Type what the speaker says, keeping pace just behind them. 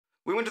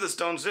We went to the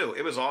Stone Zoo.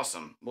 It was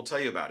awesome. We'll tell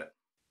you about it.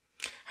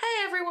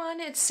 Hey everyone,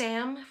 it's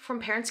Sam from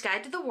Parents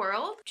Guide to the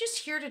World. Just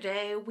here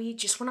today, we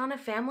just went on a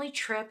family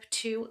trip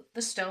to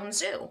the Stone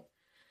Zoo.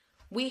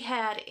 We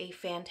had a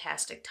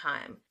fantastic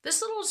time.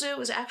 This little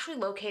zoo is actually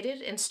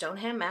located in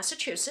Stoneham,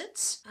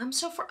 Massachusetts.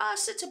 So for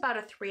us, it's about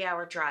a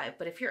 3-hour drive,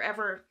 but if you're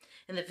ever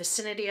in the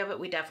vicinity of it,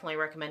 we definitely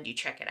recommend you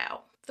check it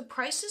out. The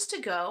prices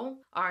to go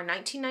are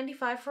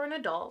 $19.95 for an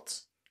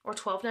adult or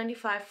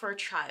 $12.95 for a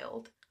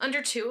child.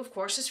 Under 2, of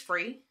course, is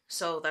free,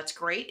 so that's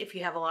great if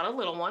you have a lot of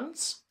little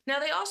ones. Now,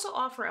 they also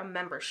offer a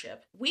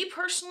membership. We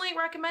personally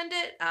recommend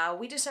it.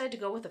 We decided to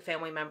go with a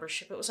family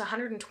membership. It was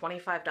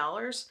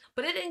 $125,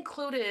 but it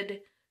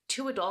included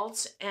 2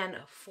 adults and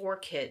 4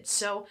 kids.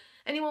 So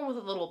anyone with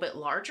a little bit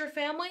larger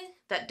family,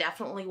 that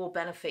definitely will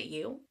benefit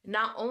you.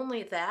 Not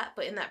only that,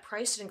 but in that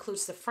price, it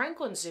includes the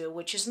Franklin Zoo,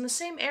 which is in the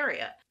same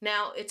area.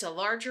 Now, it's a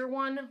larger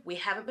one. We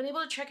haven't been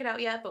able to check it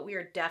out yet, but we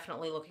are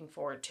definitely looking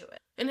forward to it.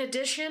 In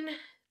addition,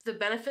 the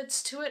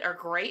benefits to it are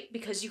great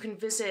because you can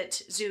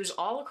visit zoos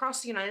all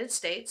across the United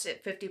States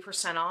at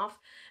 50% off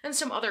and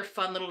some other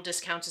fun little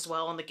discounts as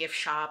well in the gift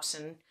shops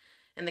and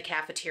the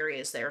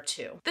cafeterias there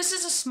too. This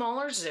is a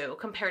smaller zoo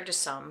compared to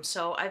some,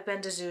 so I've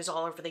been to zoos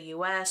all over the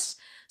US,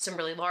 some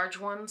really large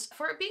ones.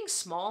 For it being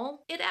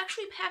small, it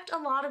actually packed a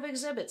lot of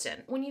exhibits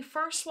in. When you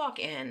first walk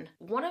in,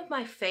 one of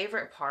my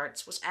favorite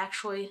parts was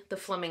actually the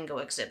flamingo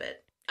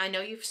exhibit. I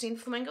know you've seen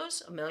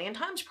flamingos a million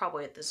times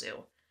probably at the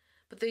zoo,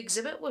 but the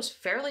exhibit was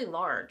fairly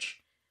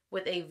large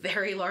with a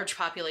very large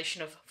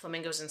population of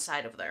flamingos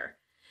inside of there.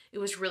 It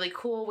was really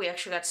cool. We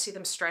actually got to see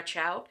them stretch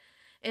out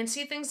and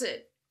see things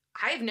that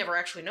I've never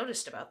actually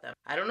noticed about them.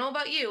 I don't know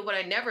about you, but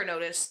I never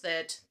noticed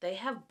that they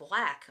have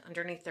black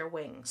underneath their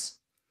wings,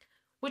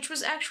 which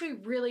was actually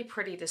really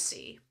pretty to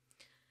see.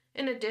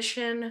 In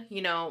addition,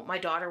 my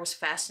daughter was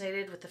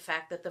fascinated with the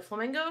fact that the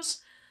flamingos,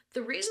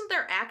 the reason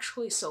they're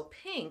actually so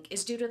pink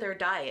is due to their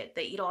diet.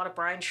 They eat a lot of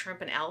brine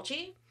shrimp and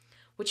algae,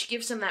 which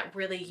gives them that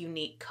really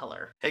unique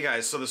color. Hey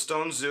guys, so the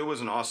Stone Zoo was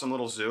an awesome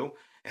little zoo.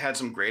 It had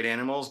some great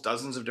animals,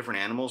 dozens of different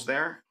animals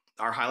there.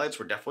 Our highlights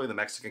were definitely the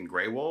Mexican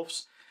gray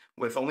wolves.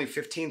 With only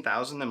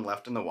 15,000 of them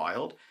left in the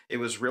wild, it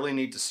was really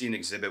neat to see an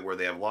exhibit where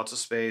they have lots of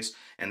space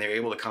and they're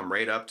able to come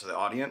right up to the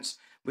audience.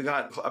 We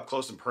got up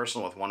close and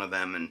personal with one of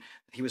them, and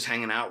he was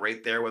hanging out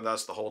right there with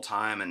us the whole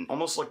time and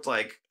almost looked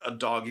like a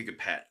dog you could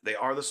pet. They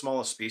are the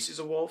smallest species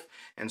of wolf,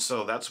 and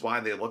so that's why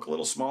they look a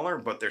little smaller,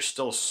 but they're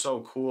still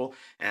so cool,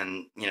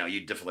 and you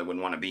definitely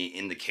wouldn't want to be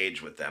in the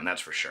cage with them,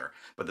 that's for sure.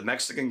 But the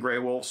Mexican gray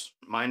wolves,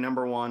 my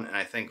number one, and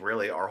I think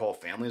really our whole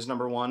family's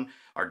number one.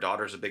 Our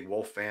daughter's a big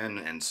wolf fan,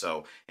 and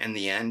so in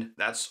the end,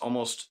 that's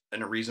almost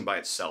a reason by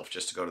itself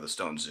just to go to the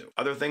Stone Zoo.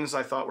 Other things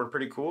I thought were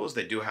pretty cool is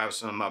they do have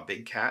some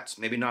big cats,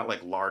 maybe not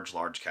like large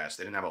cats.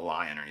 They didn't have a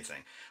lion or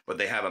anything, but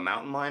they have a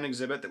mountain lion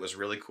exhibit that was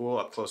really cool,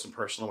 up close and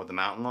personal with the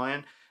mountain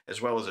lion,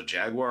 as well as a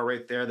jaguar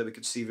right there that we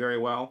could see very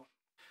well.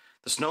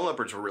 The snow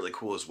leopards were really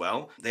cool as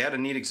well. They had a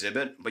neat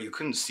exhibit, but you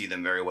couldn't see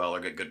them very well or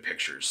get good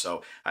pictures,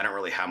 so I don't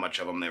really have much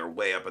of them. They were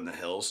way up in the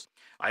hills.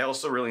 I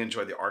also really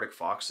enjoyed the Arctic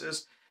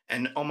foxes.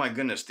 And oh my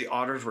goodness, the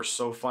otters were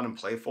so fun and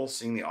playful.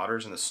 Seeing the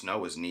otters in the snow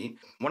was neat.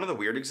 One of the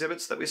weird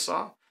exhibits that we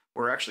saw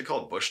were actually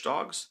called bush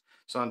dogs.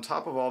 So on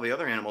top of all the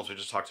other animals we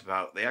just talked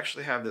about, they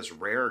actually have this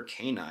rare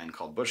canine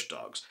called bush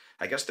dogs.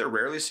 I guess they're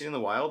rarely seen in the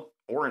wild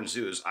or in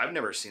zoos. I've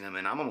never seen them,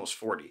 and I'm almost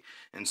 40.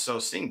 And so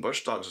seeing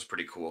bush dogs was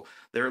pretty cool.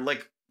 They're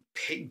like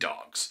pig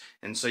dogs,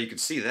 and so you could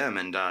see them,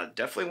 and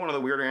definitely one of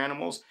the weirder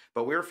animals,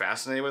 but we were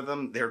fascinated with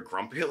them. They're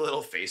grumpy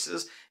little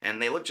faces,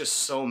 and they look just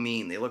so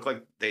mean. They look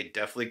like they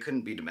definitely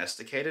couldn't be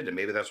domesticated, and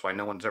maybe that's why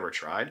no one's ever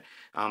tried.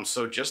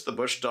 So just the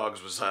bush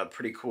dogs was a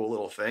pretty cool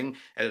little thing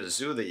at a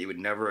zoo that you would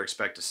never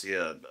expect to see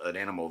an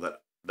animal that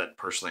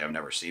personally I've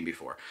never seen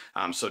before.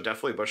 So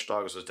definitely bush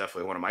dogs was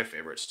definitely one of my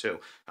favorites too.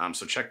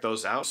 So check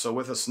those out. So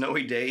with a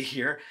snowy day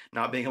here,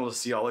 not being able to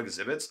see all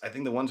exhibits, I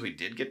think the ones we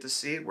did get to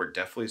see were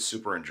definitely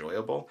super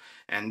enjoyable.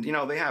 And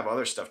they have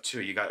other stuff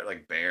too. You got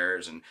like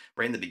bears, and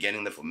right in the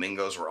beginning, the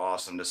flamingos were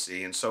awesome to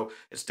see. And so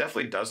it's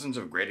definitely dozens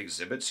of great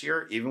exhibits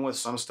here, even with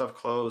some stuff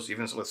closed,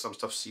 even with some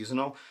stuff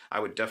seasonal.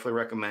 I would definitely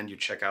recommend you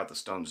check out the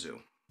Stone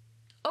Zoo.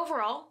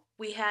 Overall,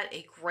 we had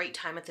a great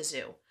time at the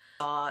zoo.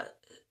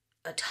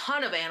 A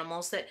ton of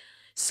animals that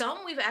some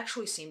we've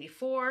actually seen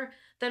before.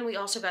 Then we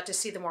also got to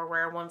see the more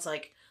rare ones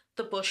like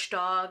the bush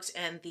dogs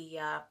and the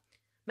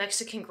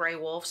Mexican gray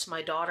wolves.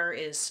 My daughter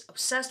is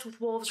obsessed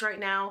with wolves right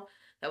now.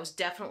 That was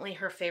definitely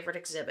her favorite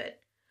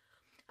exhibit.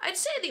 I'd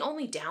say the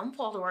only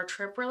downfall to our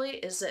trip really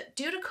is that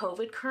due to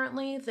COVID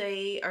currently,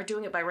 they are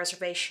doing it by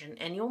reservation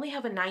and you only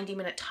have a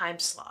 90-minute time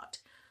slot.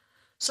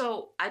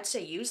 So I'd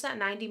say use that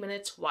 90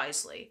 minutes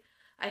wisely.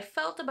 I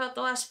felt about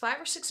the last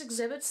 5 or 6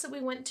 exhibits that we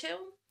went to,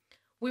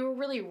 we were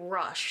really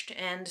rushed,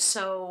 and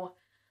so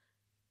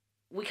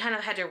we kind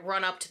of had to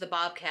run up to the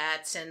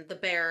bobcats and the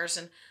bears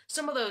and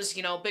some of those,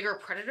 bigger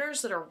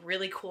predators that are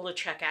really cool to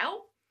check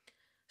out.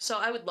 So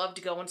I would love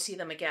to go and see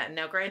them again.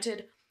 Now,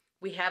 granted,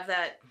 we have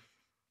that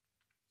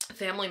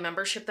family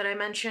membership that I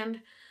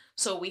mentioned,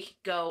 so we can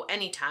go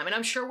anytime. And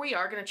I'm sure we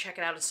are going to check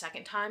it out a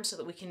second time so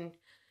that we can,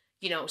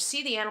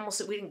 see the animals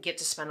that we didn't get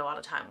to spend a lot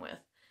of time with.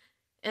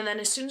 And then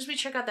as soon as we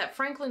check out that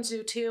Franklin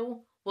Zoo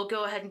too, we'll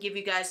go ahead and give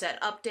you guys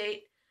that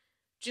update,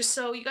 just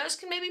so you guys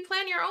can maybe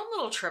plan your own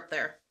little trip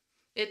there.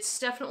 It's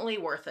definitely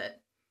worth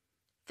it.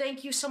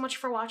 Thank you so much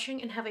for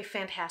watching and have a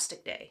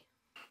fantastic day.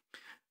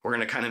 We're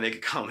going to kind of make a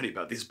comedy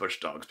about these bush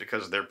dogs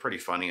because they're pretty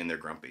funny and they're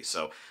grumpy.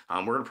 So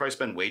we're going to probably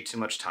spend way too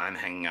much time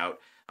hanging out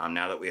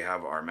now that we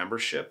have our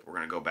membership. We're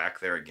going to go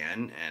back there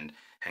again and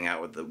hang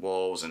out with the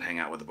wolves and hang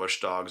out with the bush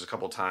dogs a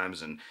couple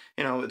times. And,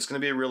 it's going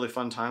to be a really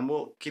fun time.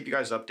 We'll keep you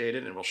guys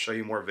updated and we'll show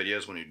you more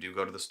videos when you do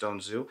go to the Stone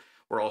Zoo.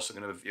 We're also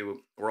going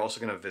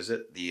to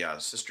visit the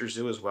sister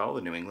zoo as well,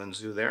 the New England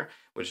Zoo there,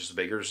 which is a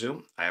bigger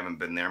zoo. I haven't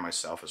been there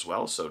myself as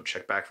well, so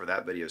check back for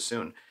that video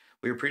soon.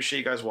 We appreciate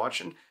you guys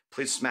watching.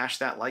 Please smash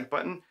that like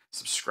button,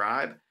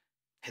 subscribe,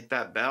 hit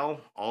that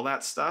bell, all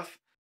that stuff.